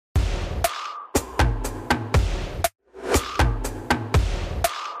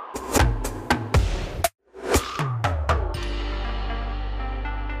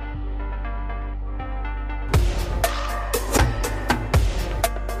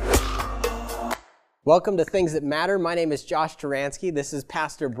Welcome to Things That Matter. My name is Josh Turansky. This is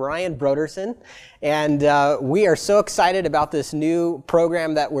Pastor Brian Brodersen. And we are so excited about this new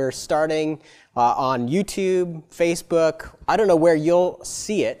program that we're starting on YouTube, Facebook. I don't know where you'll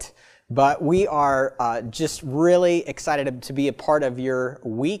see it, but we are just really excited to be a part of your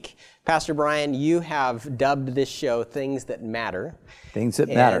week. Pastor Brian, you have dubbed this show Things That Matter. Things That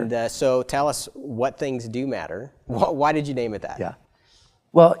Matter. And so tell us what things do matter. Why did you name it that? Yeah.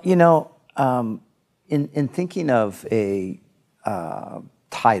 Well, you know, in thinking of a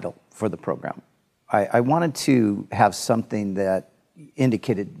title for the program, I wanted to have something that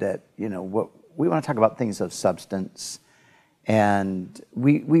indicated that, you know, what we want to talk about things of substance, and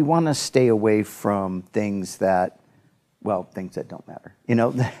we want to stay away from things that don't matter. You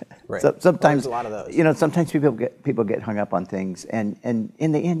know, right. Sometimes a lot of those. You know, sometimes people get hung up on things, and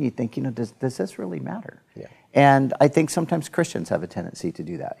in the end, you think, you know, does this really matter? Yeah. And I think sometimes Christians have a tendency to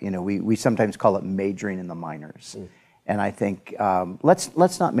do that. You know, we sometimes call it majoring in the minors. And I think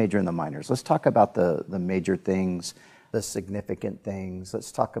let's not major in the minors. Let's talk about the major things, the significant things.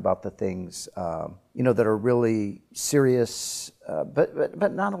 Let's talk about the things you know, that are really serious,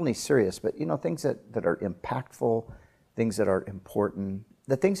 but not only serious, but you know, things that are impactful, things that are important,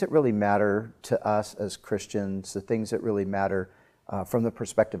 the things that really matter to us as Christians, the things that really matter from the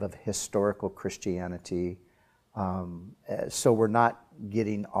perspective of historical Christianity. So we're not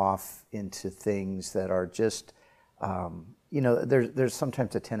getting off into things that are just, you know, there's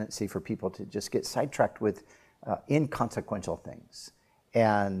sometimes a tendency for people to just get sidetracked with inconsequential things.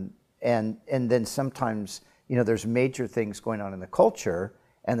 And then sometimes, you know, there's major things going on in the culture,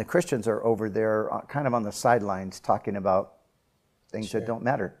 and the Christians are over there kind of on the sidelines talking about things that don't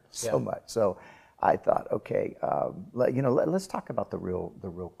matter so much. So I thought, okay, you know, let's talk about the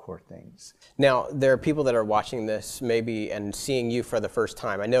real core things. Now, there are people that are watching this maybe and seeing you for the first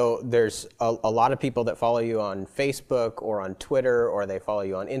time. I know there's a lot of people that follow you on Facebook or on Twitter, or they follow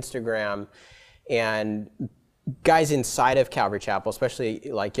you on Instagram. And guys inside of Calvary Chapel, especially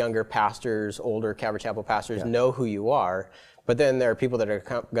like younger pastors, older Calvary Chapel pastors, know who you are. But then there are people that are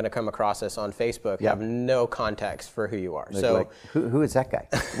going to come across us on Facebook have no context for who you are. They're so, like, who is that guy?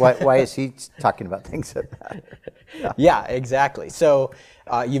 Why is he talking about things that matter? Yeah, exactly. So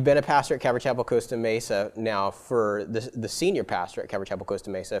you've been a pastor at Calvary Chapel Costa Mesa now for the senior pastor at Calvary Chapel Costa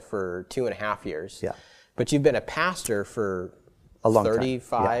Mesa for 2.5 years. Yeah. But you've been a pastor for a long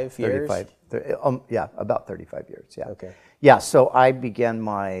 35 time. years? 35, yeah, about 35 years, yeah. Okay. Yeah, so I began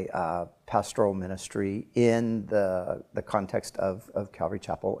my pastoral ministry in the context of Calvary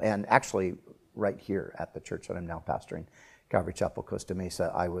Chapel, and actually right here at the church that I'm now pastoring, Calvary Chapel Costa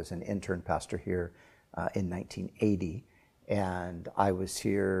Mesa. I was an intern pastor here in 1980, and I was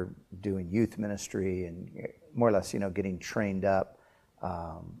here doing youth ministry and more or less, you know, getting trained up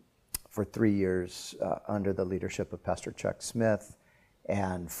for 3 years under the leadership of Pastor Chuck Smith.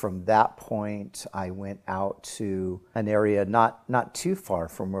 And from that point, I went out to an area not too far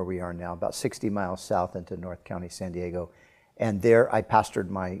from where we are now, about 60 miles south into North County, San Diego. And there I pastored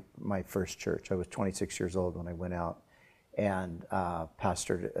my first church. I was 26 years old when I went out and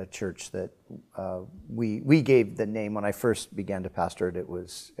pastored a church that we gave the name. When I first began to pastor it,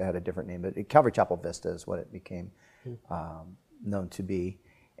 it had a different name, but Calvary Chapel Vista is what it became known to be.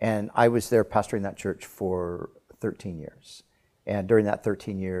 And I was there pastoring that church for 13 years. And during that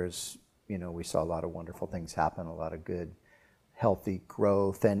 13 years, you know, we saw a lot of wonderful things happen, a lot of good, healthy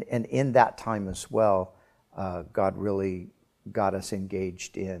growth. And in that time as well, God really got us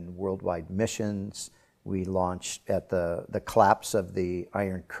engaged in worldwide missions. We launched at the collapse of the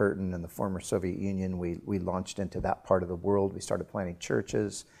Iron Curtain in the former Soviet Union. We launched into that part of the world. We started planting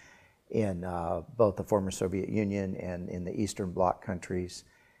churches in both the former Soviet Union and in the Eastern Bloc countries.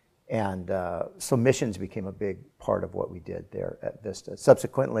 And so missions became a big part of what we did there at Vista.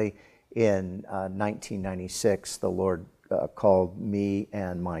 Subsequently, in 1996, the Lord called me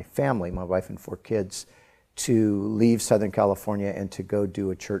and my family, my wife and 4 kids, to leave Southern California and to go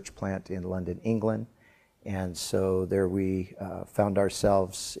do a church plant in London, England. And so there we found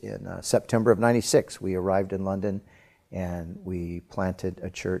ourselves in September of 96. We arrived in London and we planted a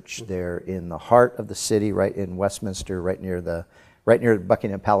church there in the heart of the city, right in Westminster, right near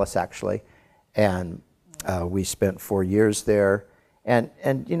Buckingham Palace, actually. And we spent 4 years there. And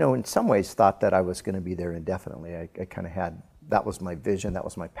you know, in some ways thought that I was going to be there indefinitely. I kind of had, that was my vision, that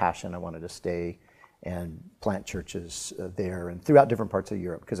was my passion. I wanted to stay and plant churches there and throughout different parts of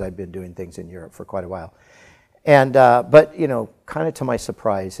Europe, because I'd been doing things in Europe for quite a while. And but you know, kind of to my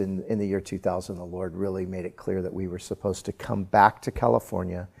surprise, in the year 2000, the Lord really made it clear that we were supposed to come back to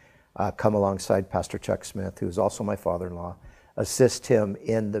California, come alongside Pastor Chuck Smith, who is also my father-in-law, assist him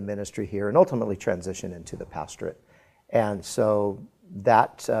in the ministry here and ultimately transition into the pastorate. And so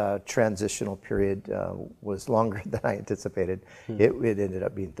that transitional period was longer than I anticipated. It ended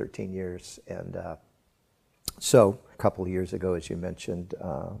up being 13 years. And so a couple of years ago, as you mentioned,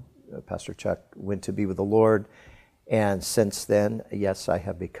 Pastor Chuck went to be with the Lord. And since then, yes, I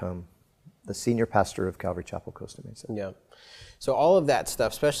have become the senior pastor of Calvary Chapel, Costa Mesa. Yeah. So all of that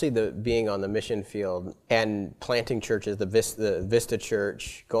stuff, especially the being on the mission field and planting churches, the Vista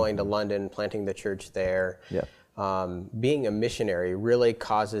Church, going to London, planting the church there. Yeah. Being a missionary really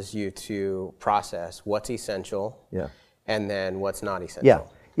causes you to process what's essential, and then what's not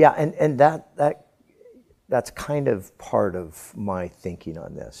essential. And that's kind of part of my thinking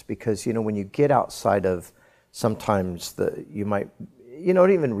on this, because when you get outside of sometimes you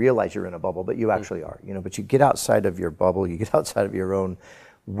don't even realize you're in a bubble, but you actually are. But you get outside of your bubble, you get outside of your own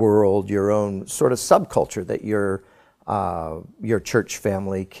world, your own sort of subculture that your church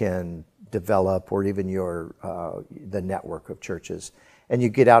family can develop, or even the network of churches, and you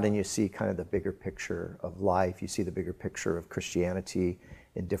get out and you see kind of the bigger picture of life. You see the bigger picture of Christianity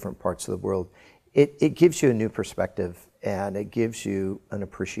in different parts of the world. It gives you a new perspective, and it gives you an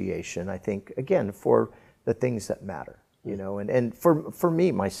appreciation, I think, again, for the things that matter. And for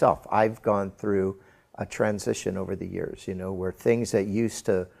me myself, I've gone through a transition over the years. Where things that used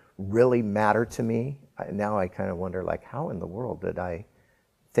to really matter to me, now I kind of wonder, like, how in the world did I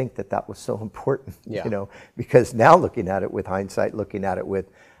think that was so important? Because now looking at it with hindsight, looking at it with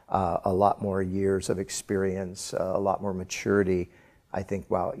a lot more years of experience, a lot more maturity, I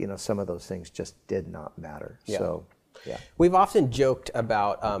think, wow, some of those things just did not matter. So, we've often joked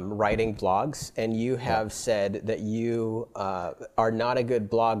about writing blogs, and you have said that you are not a good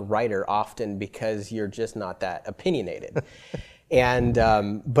blog writer often because you're just not that opinionated. And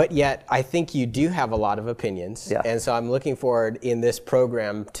but yet I think you do have a lot of opinions, and so I'm looking forward in this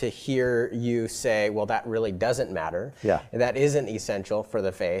program to hear you say, well, that really doesn't matter, and that isn't essential for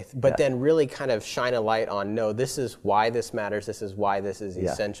the faith, but then really kind of shine a light on, no, this is why this matters, this is why this is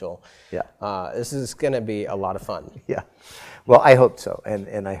essential. This is going to be a lot of fun. Well, I hope so,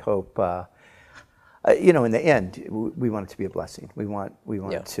 and I hope in the end, we want it to be a blessing. We want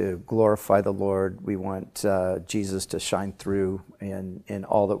to glorify the Lord. We want Jesus to shine through in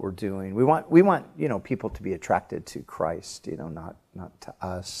all that we're doing. We want people to be attracted to Christ. Not to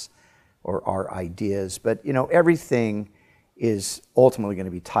us or our ideas, but everything is ultimately going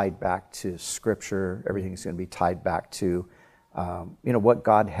to be tied back to Scripture. Everything's going to be tied back to what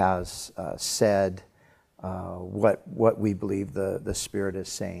God has said. What we believe the Spirit is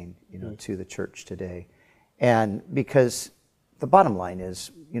saying, to the church today. And because the bottom line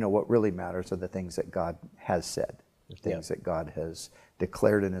is, what really matters are the things that God has said, the things that God has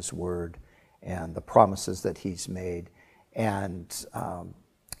declared in His Word, and the promises that He's made, and,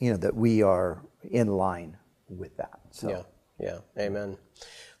 that we are in line with that. So. Amen.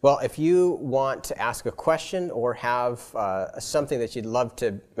 Well, if you want to ask a question or have something that you'd love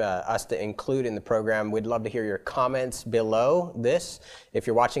us to include in the program, we'd love to hear your comments below this. If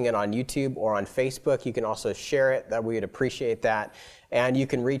you're watching it on YouTube or on Facebook, you can also share it. That we'd appreciate that. And you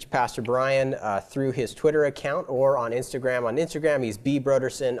can reach Pastor Brian through his Twitter account or on Instagram. On Instagram, he's B.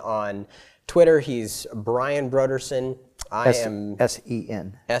 Brodersen. On Twitter, he's Brian Brodersen. I am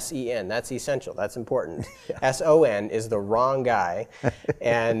S-E-N. S-E-N. That's essential. That's important. S-O-N is the wrong guy.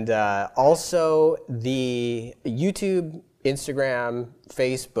 And also the YouTube, Instagram,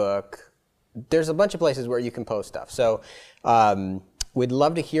 Facebook, there's a bunch of places where you can post stuff. So we'd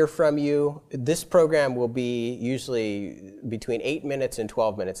love to hear from you. This program will be usually between 8 minutes and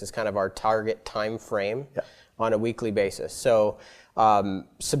 12 minutes is kind of our target time frame on a weekly basis. So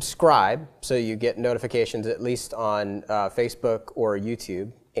subscribe so you get notifications at least on Facebook or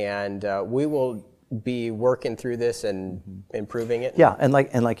YouTube, and we will be working through this and improving it. And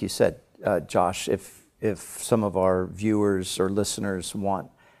like you said, Josh, if some of our viewers or listeners want,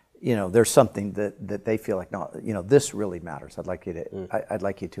 there's something that they feel like, no, this really matters. I'd like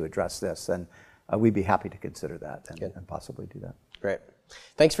you to address this, and we'd be happy to consider that and possibly do that. Great.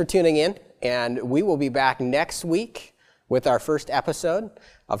 Thanks for tuning in, and we will be back next week with our first episode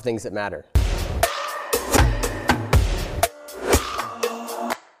of Things That Matter.